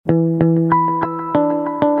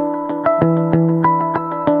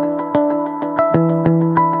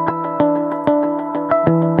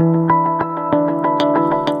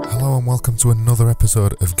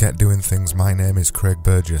episode of Get Doing Things. My name is Craig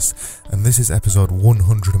Burgess, and this is episode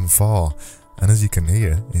 104. And as you can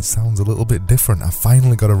hear, it sounds a little bit different. I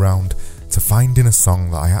finally got around to finding a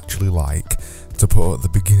song that I actually like to put at the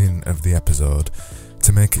beginning of the episode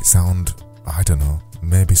to make it sound, I don't know,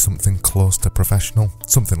 maybe something close to professional,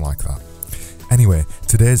 something like that. Anyway,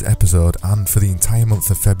 today's episode, and for the entire month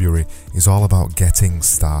of February, is all about getting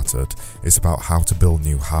started. It's about how to build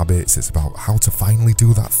new habits. It's about how to finally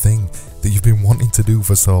do that thing that you've been wanting to do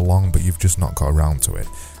for so long, but you've just not got around to it.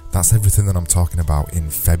 That's everything that I'm talking about in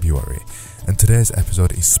February. And today's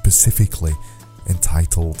episode is specifically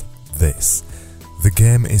entitled this. The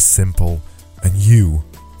game is simple, and you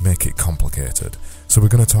make it complicated. So we're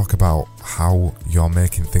going to talk about how you're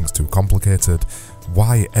making things too complicated,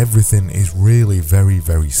 why everything is really very,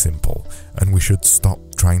 very simple, and we should stop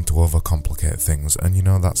trying to overcomplicate things. And you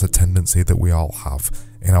know, that's a tendency that we all have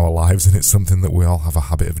in our lives, and it's something that we all have a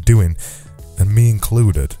habit of doing, and me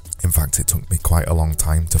included. In fact, it took me quite a long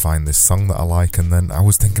time to find this song that I like, and then I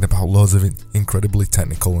was thinking about loads of incredibly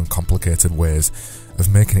technical and complicated ways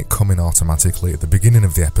of making it come in automatically at the beginning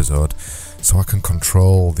of the episode so I can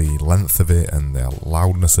control the length of it and the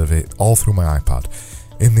loudness of it all through my iPad.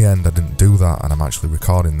 In the end, I didn't do that, and I'm actually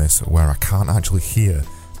recording this where I can't actually hear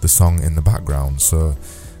the song in the background. So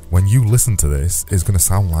when you listen to this, it's going to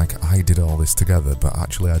sound like I did all this together, but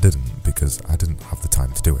actually I didn't, because I didn't have the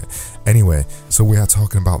time to do it. Anyway, so we are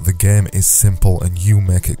talking about the game is simple and you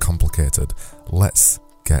make it complicated. Let's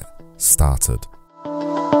get started.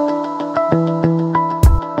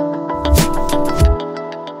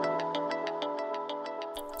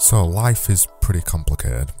 So life is pretty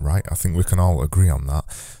complicated, right? I think we can all agree on that.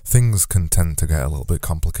 Things can tend to get a little bit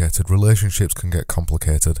complicated. Relationships can get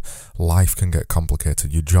complicated. Life can get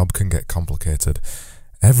complicated. Your job can get complicated.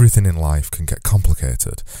 Everything in life can get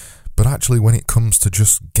complicated. But actually, when it comes to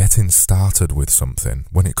just getting started with something,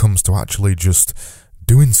 when it comes to actually just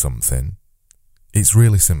doing something, it's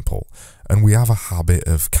really simple. And we have a habit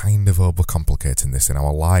of kind of overcomplicating this in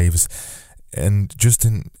our lives, and just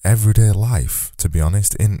in everyday life, to be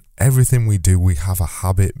honest. In everything we do, we have a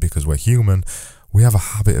habit, because we're human, we have a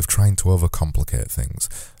habit of trying to overcomplicate things.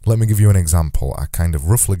 Let me give you an example. I kind of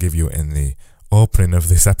roughly give you it in the opening of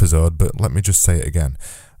this episode, but let me just say it again.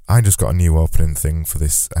 I just got a new opening thing for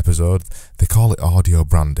this episode. They call it audio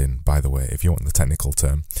branding, by the way, if you want the technical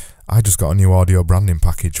term. I just got a new audio branding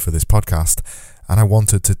package for this podcast, and I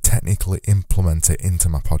wanted to technically implement it into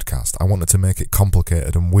my podcast. I wanted to make it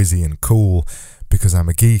complicated and whizzy and cool because I'm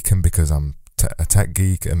a geek, and because I'm a tech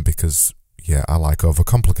geek, and because, yeah, I like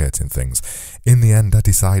overcomplicating things. In the end, I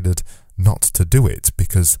decided not to do it,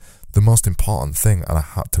 because the most important thing, and I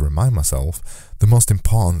had to remind myself, the most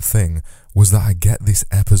important thing was that I get this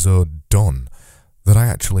episode done, that I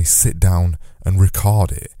actually sit down and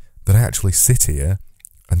record it, that I actually sit here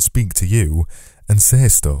and speak to you and say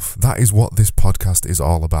stuff. That is what this podcast is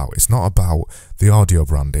all about. It's not about the audio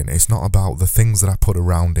branding. It's not about the things that I put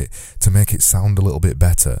around it to make it sound a little bit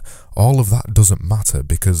better. All of that doesn't matter,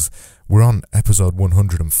 because we're on episode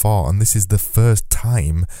 104, and this is the first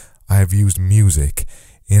time I have used music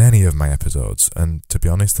in any of my episodes. And to be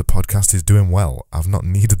honest, the podcast is doing well. I've not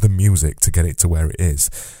needed the music to get it to where it is.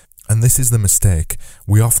 And this is the mistake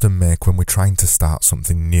we often make when we're trying to start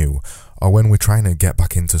something new, or when we're trying to get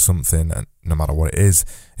back into something, and no matter what it is,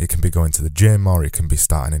 it can be going to the gym, or it can be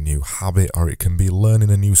starting a new habit, or it can be learning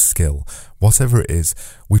a new skill. Whatever it is,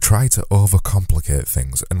 we try to overcomplicate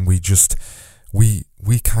things, and we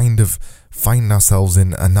kind of find ourselves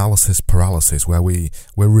in analysis paralysis, where we're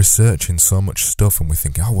researching so much stuff, and we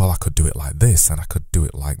think, oh, well, I could do it like this, and I could do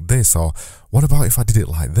it like this, or what about if I did it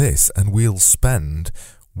like this? And we'll spend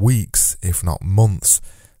weeks, if not months,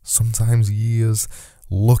 sometimes years,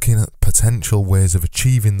 looking at potential ways of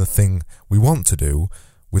achieving the thing we want to do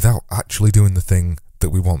without actually doing the thing that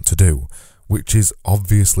we want to do, which is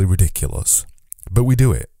obviously ridiculous. But we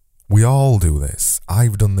do it. We all do this.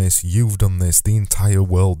 I've done this, you've done this, the entire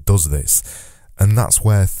world does this. And that's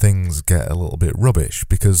where things get a little bit rubbish,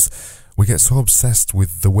 because we get so obsessed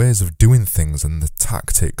with the ways of doing things and the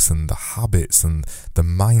tactics and the habits and the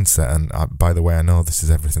mindset. And by the way, I know this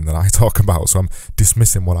is everything that I talk about, so I'm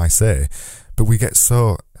dismissing what I say. But we get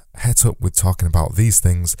so het up with talking about these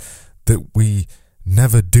things that we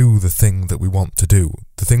never do the thing that we want to do.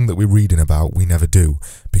 The thing that we're reading about, we never do,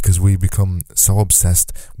 because we become so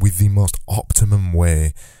obsessed with the most optimum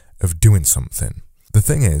way of doing something. The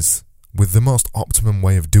thing is, with the most optimum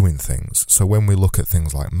way of doing things. So when we look at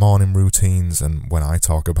things like morning routines, and when I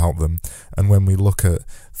talk about them, and when we look at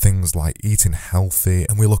things like eating healthy,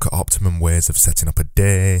 and we look at optimum ways of setting up a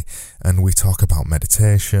day, and we talk about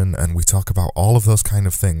meditation, and we talk about all of those kind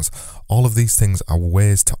of things, all of these things are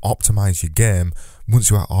ways to optimize your game once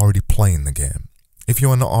you are already playing the game. If you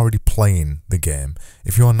are not already playing the game,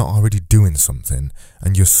 if you are not already doing something,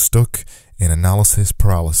 and you're stuck in analysis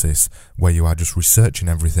paralysis where you are just researching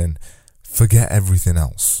everything, forget everything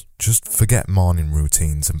else. Just forget morning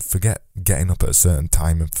routines, and forget getting up at a certain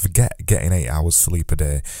time, and forget getting 8 hours sleep a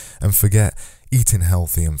day, and forget eating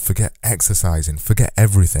healthy, and forget exercising, forget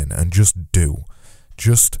everything, and just do.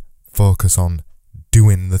 Just focus on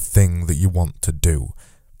doing the thing that you want to do.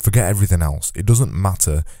 Forget everything else. It doesn't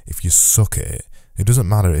matter if you suck at it. It doesn't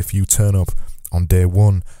matter if you turn up on day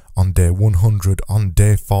 1, on day 100, on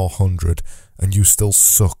day 400, and you still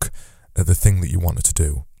suck at the thing that you wanted to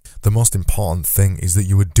do. The most important thing is that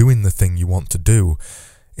you are doing the thing you want to do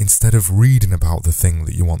instead of reading about the thing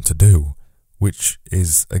that you want to do, which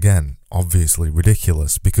is, again, obviously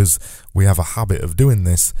ridiculous, because we have a habit of doing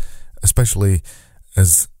this, especially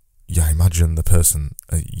as, I imagine the person,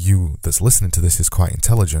 you that's listening to this is quite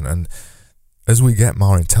intelligent, and as we get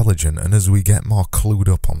more intelligent, and as we get more clued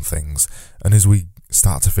up on things, and as we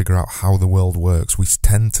start to figure out how the world works, we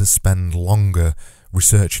tend to spend longer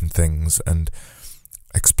researching things and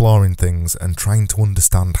exploring things and trying to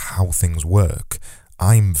understand how things work.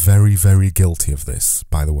 I'm very, very guilty of this,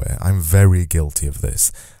 by the way. I'm very guilty of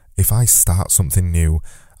this. If I start something new,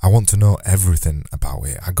 I want to know everything about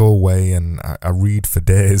it. I go away and I read for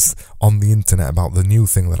days on the internet about the new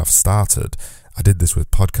thing that I've started. I did this with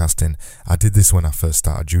podcasting. I did this when I first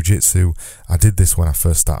started jiu-jitsu. I did this when I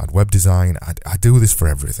first started web design. I do this for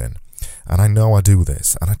everything. And I know I do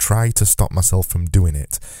this. And I try to stop myself from doing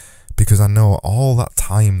it, because I know all that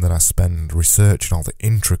time that I spend researching all the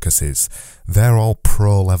intricacies, they're all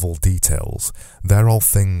pro-level details. They're all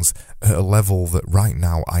things at a level that right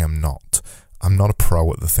now I am not. I'm not a pro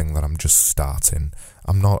at the thing that I'm just starting.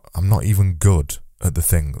 I'm not even good at the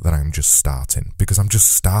thing that I'm just starting, because I'm just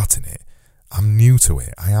starting it. I'm new to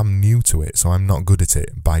it. I am new to it, so I'm not good at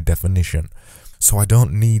it by definition. So I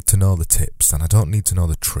don't need to know the tips, and I don't need to know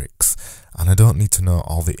the tricks, and I don't need to know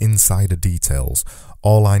all the insider details.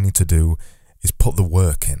 All I need to do is put the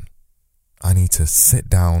work in. I need to sit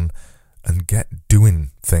down and get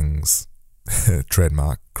doing things.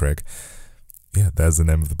 Trademark, Craig. Yeah, there's the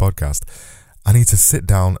name of the podcast. I need to sit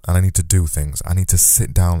down and I need to do things. I need to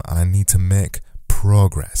sit down and I need to make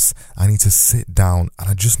progress. I need to sit down and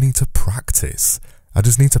I just need to practice. I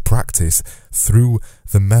just need to practice through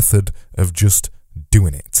the method of just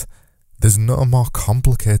doing it. There's no more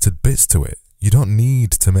complicated bits to it. You don't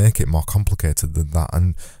need to make it more complicated than that.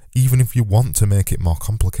 And even if you want to make it more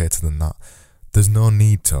complicated than that, there's no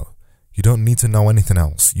need to. You don't need to know anything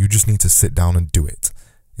else. You just need to sit down and do it.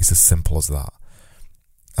 It's as simple as that.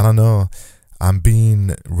 And I know I'm being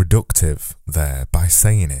reductive there by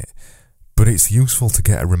saying it, but it's useful to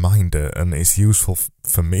get a reminder, and it's useful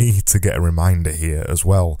for me to get a reminder here as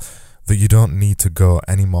well, that you don't need to go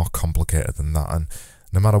any more complicated than that. And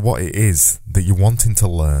no matter what it is that you're wanting to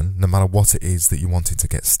learn, no matter what it is that you're wanting to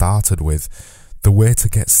get started with, the way to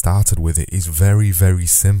get started with it is very, very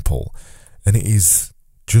simple. And it is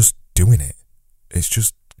just doing it. It's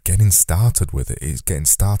just getting started with it. It's getting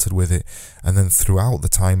started with it. And then throughout the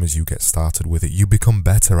time as you get started with it, you become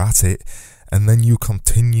better at it. And then you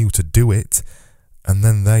continue to do it. And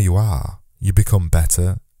then there you are. You become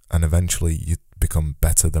better. And eventually you become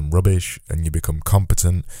better than rubbish, and you become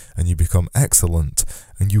competent, and you become excellent,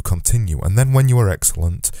 and you continue. And then when you are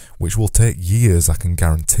excellent, which will take years, I can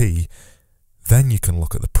guarantee, then you can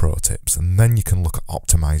look at the pro tips, and then you can look at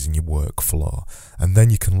optimizing your workflow, and then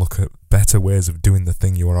you can look at better ways of doing the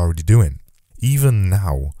thing you are already doing. Even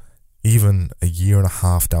now, even a year and a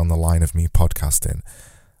half down the line of me podcasting,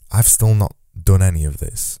 I've still not done any of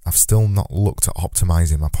this. I've still not looked at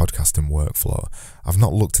optimizing my podcasting workflow. I've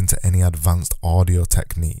not looked into any advanced audio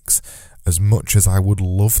techniques. As much as I would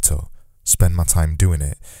love to spend my time doing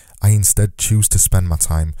it, I instead choose to spend my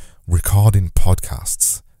time recording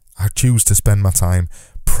podcasts. I choose to spend my time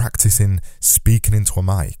practicing speaking into a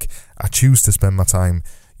mic. I choose to spend my time,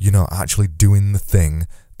 actually doing the thing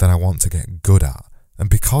that I want to get good at. And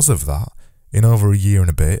because of that, in over a year and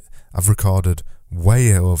a bit, I've recorded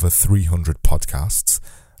way over 300 podcasts,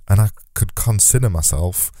 and I could consider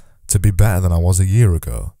myself to be better than I was a year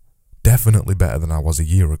ago. Definitely better than I was a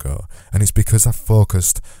year ago. And it's because I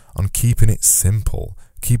focused on keeping it simple,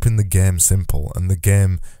 keeping the game simple. And the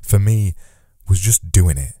game, for me, was just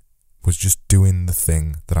doing it, was just doing the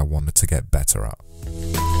thing that I wanted to get better at.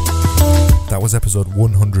 That was episode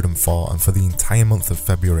 104, and for the entire month of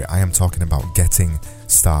February I am talking about getting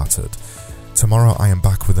started. Tomorrow I am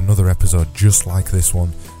back with another episode just like this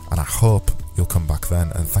one, and I hope you'll come back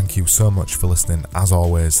then, and thank you so much for listening as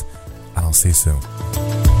always, and I'll see you soon.